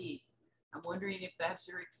sharp teeth. I'm wondering if that's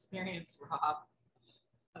your experience, Rob,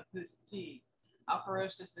 of this tea. How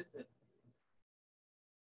ferocious is it?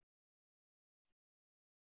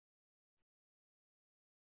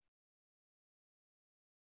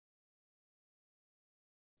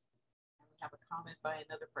 We have a comment by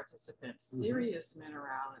another participant. Serious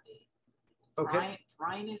minerality. Okay.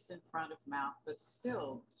 Dryness in front of mouth, but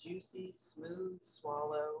still juicy, smooth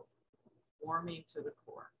swallow, warming to the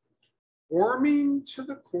core. Warming to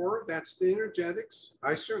the core, that's the energetics.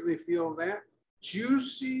 I certainly feel that.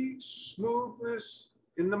 Juicy smoothness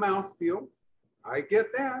in the mouthfeel. I get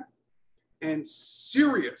that. And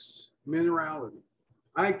serious minerality.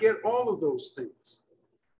 I get all of those things.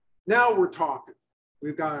 Now we're talking.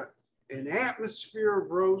 We've got an atmosphere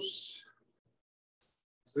of roast.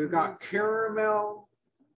 We've got caramel.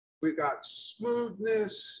 We've got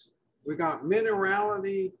smoothness. We've got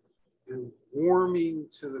minerality and warming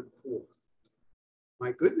to the core.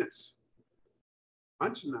 My goodness,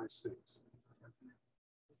 bunch of nice things.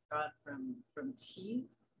 We've got from teeth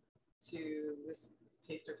to this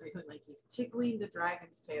taster feeling like he's tickling the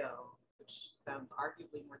dragon's tail, which sounds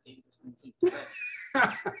arguably more dangerous than teeth, but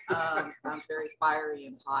sounds very fiery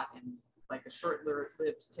and hot and like a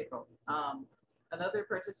short-lived tickle. Another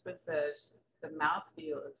participant says the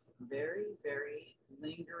mouthfeel is very, very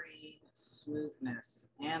lingering smoothness,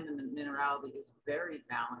 and the minerality is very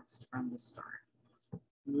balanced from the start.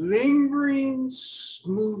 Lingering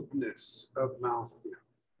smoothness of mouthfeel.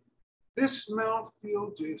 This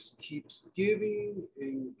mouthfeel just keeps giving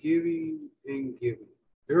and giving and giving.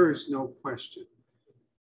 There is no question.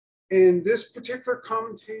 And this particular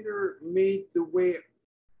commentator made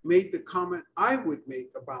the comment I would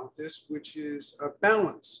make about this, which is a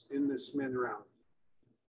balance in this minerality.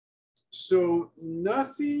 So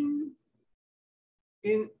nothing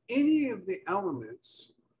in any of the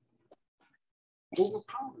elements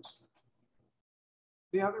overpowers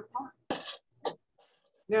the other part.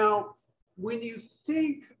 Now, when you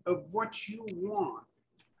think of what you want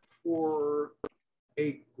for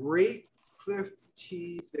a great cliff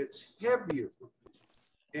tea that's heavier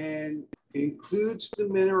and includes the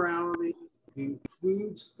minerality,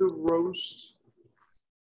 includes the roast,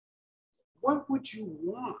 what would you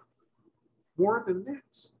want more than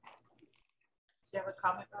this? Do you have a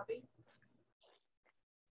comment, Robbie?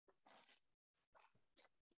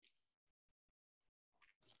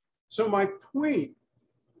 So my point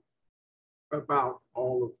about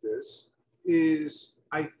all of this is,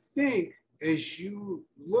 I think as you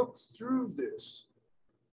look through this,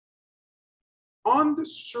 on the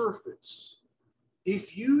surface,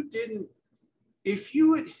 if you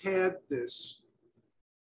had had this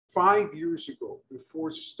 5 years ago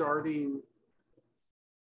before starting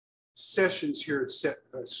sessions here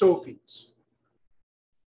at Sophie's,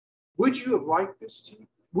 would you have liked this tea?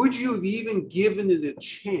 Would you have even given it a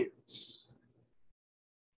chance?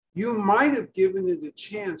 You might have given it a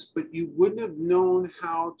chance, but you wouldn't have known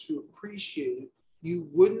how to appreciate it. You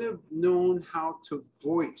wouldn't have known how to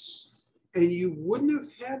voice, and you wouldn't have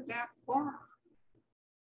had that bar.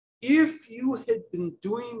 If you had been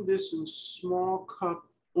doing this in small cup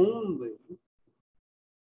only,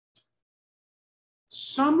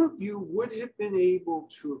 some of you would have been able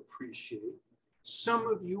to appreciate, some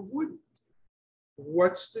of you wouldn't.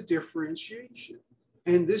 What's the differentiation?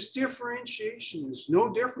 And this differentiation is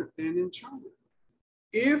no different than in China.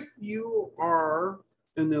 If you are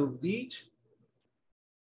an elite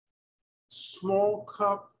small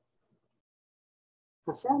cup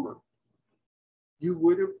performer, you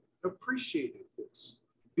would have appreciated this,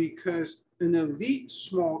 because an elite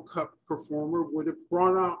small cup performer would have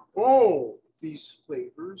brought out all these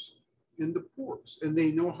flavors in the pours, and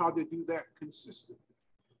they know how to do that consistently.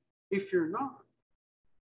 If you're not,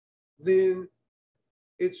 then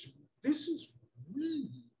this is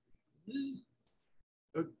really, really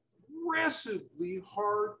aggressively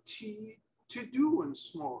hard tea to do in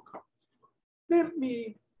small cups. Let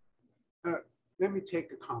me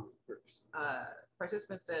take a comment first.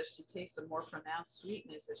 Participant says she tastes a more pronounced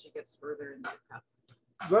sweetness as she gets further into the cup.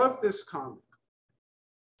 Love this comment.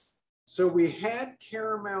 So we had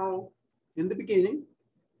caramel in the beginning,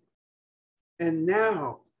 and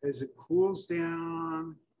now as it cools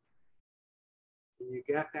down, and you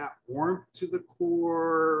got that warmth to the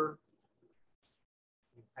core,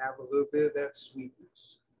 you have a little bit of that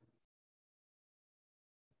sweetness.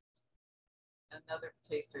 Another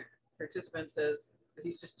taster participant says that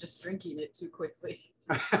he's just drinking it too quickly,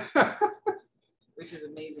 which is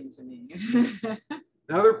amazing to me.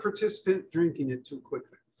 Another participant drinking it too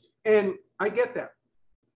quickly. And I get that.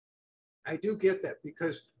 I do get that,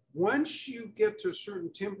 because once you get to a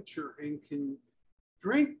certain temperature and can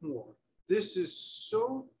drink more, this is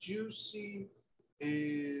so juicy,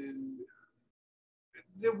 and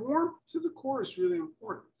the warmth to the core is really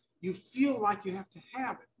important. You feel like you have to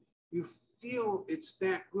have it. You feel it's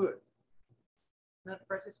that good. Another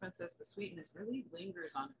participant says the sweetness really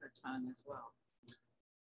lingers on her tongue as well.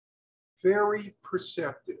 Very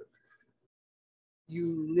perceptive.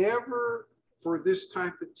 You never, for this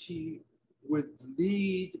type of tea, would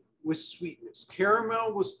lead with sweetness.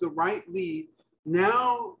 Caramel was the right lead.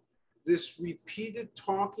 Now, this repeated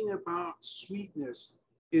talking about sweetness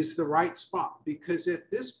is the right spot, because at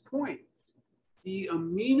this point, the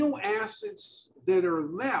amino acids that are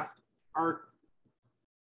left are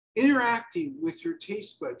interacting with your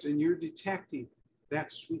taste buds, and you're detecting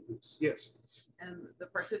that sweetness. Yes. And the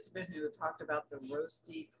participant who talked about the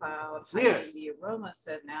roasty cloud, yes, the aroma,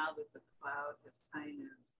 said now that the cloud has kind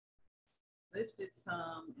of lifted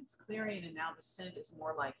some, it's clearing, and now the scent is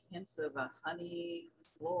more like hints of a honey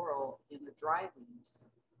floral in the dry leaves.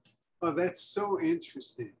 Oh, that's so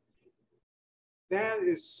interesting. That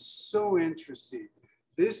is so interesting.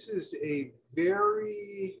 This is a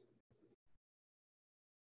very,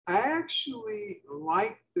 I actually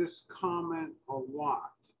like this comment a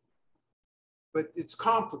lot, but it's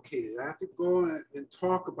complicated. I have to go and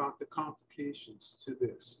talk about the complications to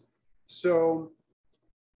this. So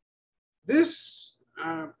this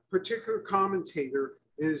particular commentator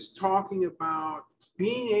is talking about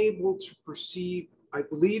being able to perceive, I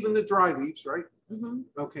believe, in the dry leaves, right? Mm-hmm.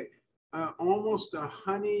 Okay. Almost a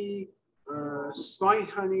honey,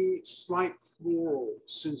 slight floral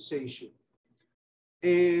sensation.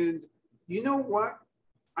 And you know what?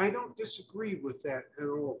 I don't disagree with that at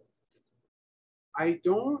all. I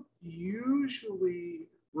don't usually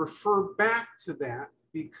refer back to that,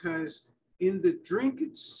 because in the drink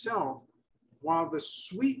itself, while the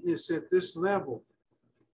sweetness at this level,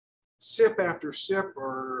 sip after sip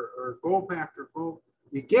or gulp after gulp,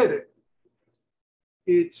 you get it.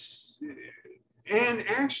 It's, and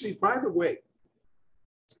actually, by the way,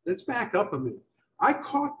 let's back up a minute. I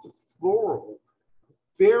caught the floral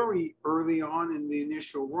very early on in the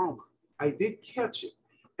initial aroma. I did catch it.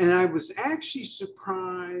 And I was actually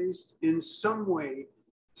surprised in some way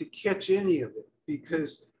to catch any of it,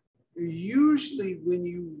 because usually when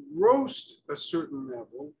you roast a certain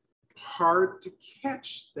level, hard to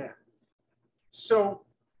catch that. So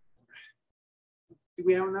Do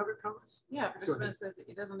we have another comment? Yeah, participant says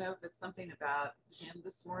he doesn't know if it's something about him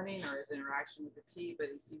this morning or his interaction with the tea, but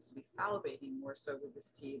he seems to be salivating more so with this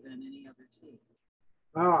tea than any other tea.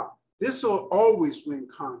 This will always win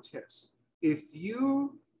contests. If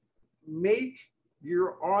you make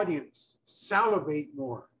your audience salivate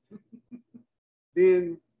more,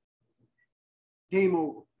 then game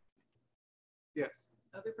over. Yes.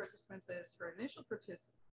 Other participant says her initial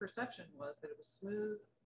perception was that it was smooth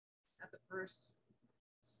at the first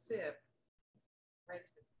sip, right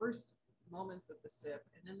at the first moments of the sip,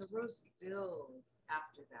 and then the roast builds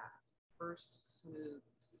after that first smooth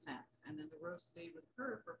sense, and then the roast stayed with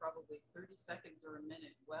her for probably 30 seconds or a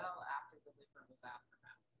minute, well after the liquor was out her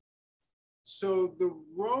mouth. So the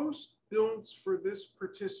roast builds for this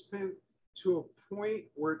participant to a point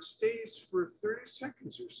where it stays for 30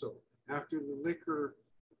 seconds or so after the liquor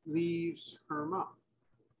leaves her mouth.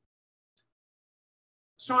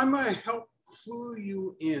 So I'm going to help clue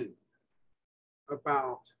you in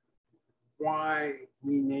about why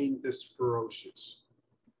we named this Ferocious.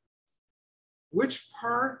 Which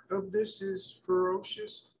part of this is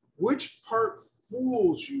ferocious? Which part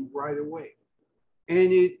fools you right away?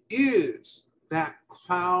 And it is that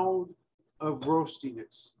cloud of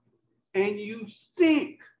roastiness. And you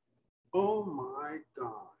think, oh my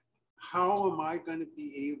God, how am I going to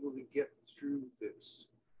be able to get through this?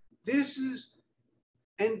 This is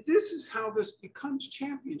how this becomes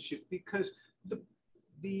championship, because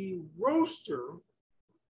the roaster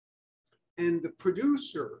and the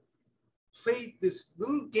producer played this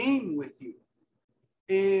little game with you.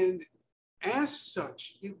 And as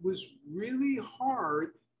such, it was really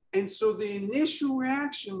hard. And so the initial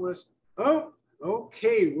reaction was, oh,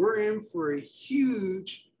 okay, we're in for a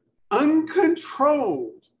huge,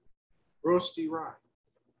 uncontrolled roasty ride,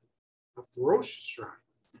 a ferocious ride.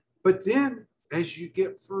 But then as you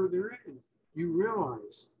get further in, you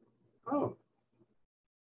realize, oh,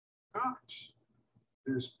 gosh,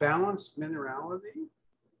 there's balanced minerality.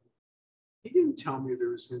 He didn't tell me there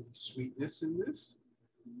was going to be sweetness in this.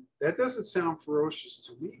 That doesn't sound ferocious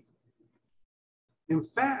to me. In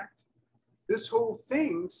fact, this whole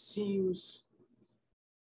thing seems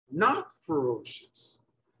not ferocious.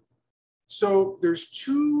 So there's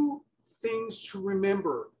two things to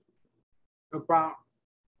remember about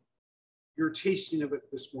your tasting of it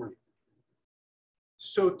this morning.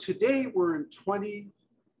 So today we're in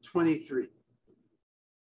 2023.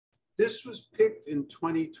 This was picked in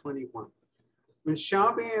 2021. When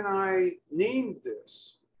Xiaobei and I named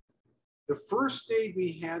this, the first day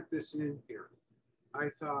we had this in here, I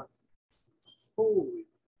thought, holy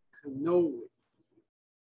cannoli.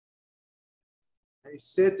 I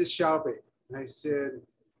said to Xiaobei, I said,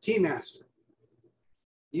 Tea Master,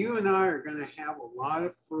 you and I are going to have a lot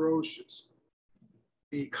of ferocious,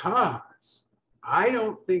 because I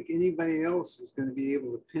don't think anybody else is going to be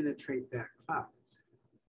able to penetrate that cloud.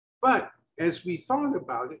 But as we thought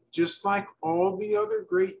about it, just like all the other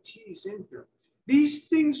great teas in here, these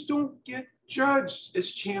things don't get judged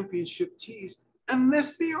as championship teas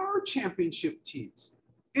unless they are championship teas.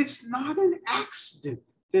 It's not an accident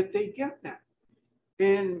that they get that.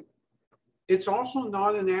 And it's also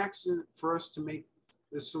not an accident for us to make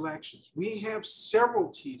the selections. We have several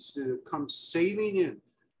teas that have come sailing in.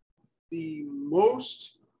 The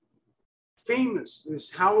most famous is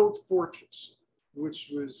Hallowed Fortress, which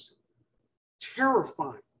was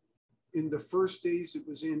terrifying in the first days it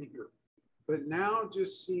was in here, but now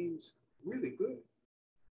just seems really good.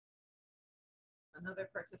 Another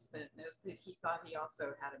participant knows that he thought he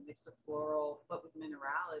also had a mix of floral, but with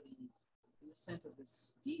minerality in the scent of the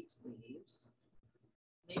steeped leaves.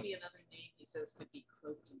 Maybe another name he says could be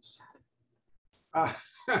cloaked in shadow.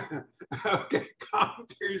 Okay,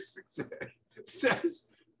 commentary says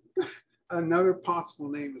another possible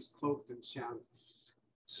name is cloaked in shadow.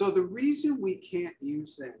 So the reason we can't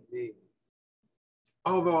use that name,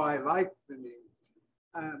 although I like the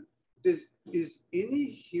name, is any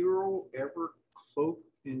hero ever cloaked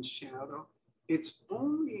in shadow? It's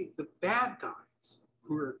only the bad guys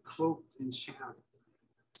who are cloaked in shadow.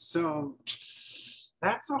 So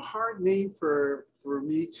that's a hard name for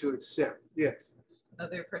me to accept. Yes.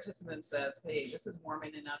 Another participant says, hey, this is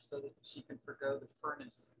warming enough so that she can forgo the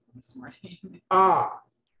furnace this morning.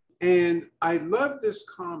 And I love this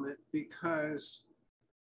comment because,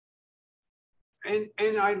 and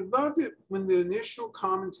I loved it when the initial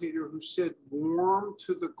commentator who said warm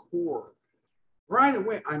to the core, right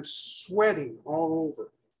away, I'm sweating all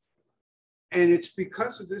over. And it's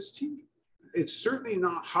because of this tea. It's certainly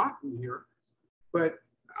not hot in here, but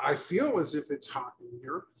I feel as if it's hot in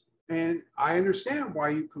here. And I understand why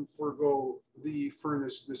you can forego the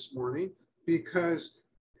furnace this morning. because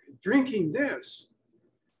drinking this,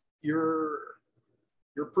 you're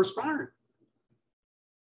perspiring.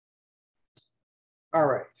 All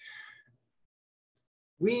right.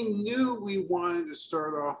 We knew we wanted to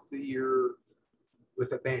start off the year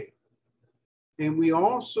with a bang. And we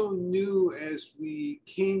also knew as we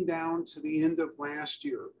came down to the end of last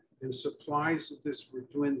year and supplies of this were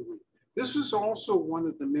dwindling. This was also one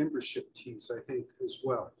of the membership teas, I think, as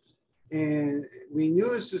well. And we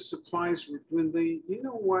knew as the supplies were dwindling, you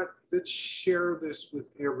know what, let's share this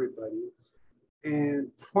with everybody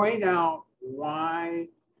and point out why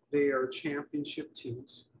they are championship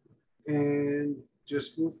teas and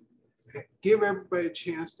just give everybody a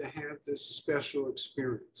chance to have this special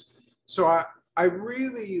experience. So I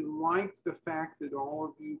really like the fact that all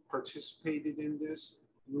of you participated in this.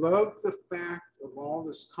 Love the fact of all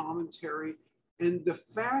this commentary and the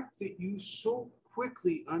fact that you so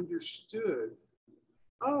quickly understood,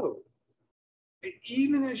 oh,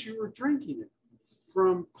 even as you were drinking it,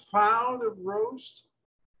 from cloud of roast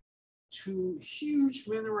to huge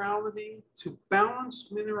minerality to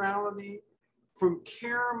balanced minerality, from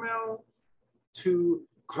caramel to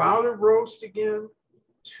cloud of roast again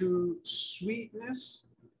to sweetness.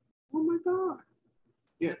 Oh my God.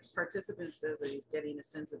 Yes. Participant says that he's getting a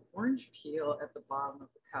sense of orange peel at the bottom of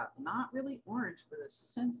the cup. Not really orange, but a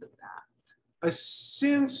sense of that. A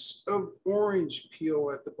sense of orange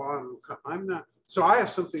peel at the bottom of the cup. I'm not, so I have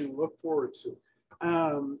something to look forward to.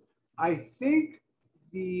 I think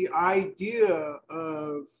the idea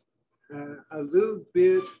of a little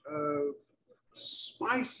bit of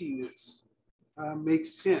spiciness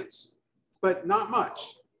makes sense, but not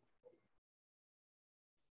much.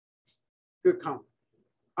 Good comment.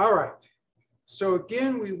 All right. So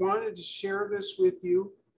again, we wanted to share this with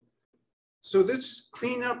you. So let's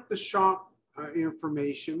clean up the shop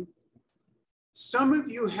information. Some of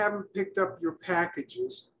you haven't picked up your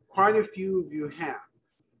packages. Quite a few of you have.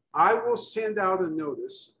 I will send out a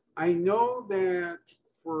notice. I know that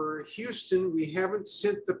for Houston, we haven't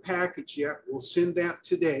sent the package yet. We'll send that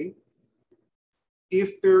today.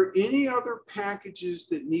 If there are any other packages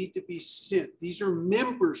that need to be sent, these are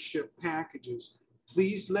membership packages,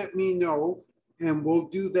 please let me know and we'll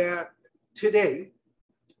do that today.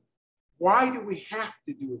 Why do we have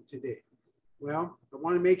to do it today? Well, I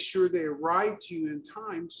want to make sure they arrive to you in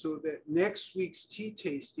time so that next week's tea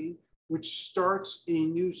tasting, which starts a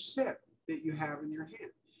new set that you have in your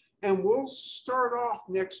hand. And we'll start off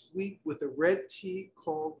next week with a red tea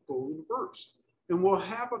called Golden Burst. And we'll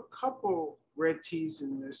have a couple red teas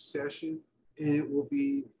in this session, and it will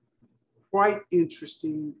be quite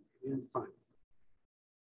interesting and fun.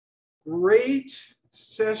 Great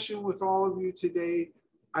session with all of you today.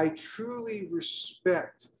 I truly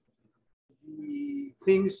respect the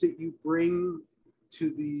things that you bring to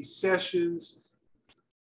the sessions.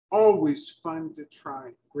 Always fun to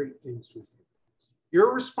try great things with you.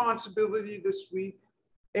 Your responsibility this week,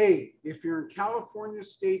 A, if you're in California,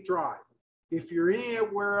 stay dry. If you're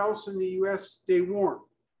anywhere else in the US, stay warm.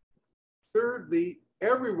 Thirdly,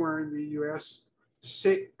 everywhere in the US,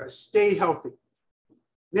 stay healthy.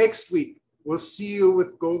 Next week, we'll see you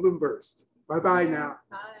with Golden Burst. Bye-bye now.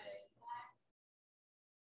 Bye.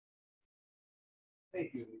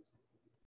 Thank you.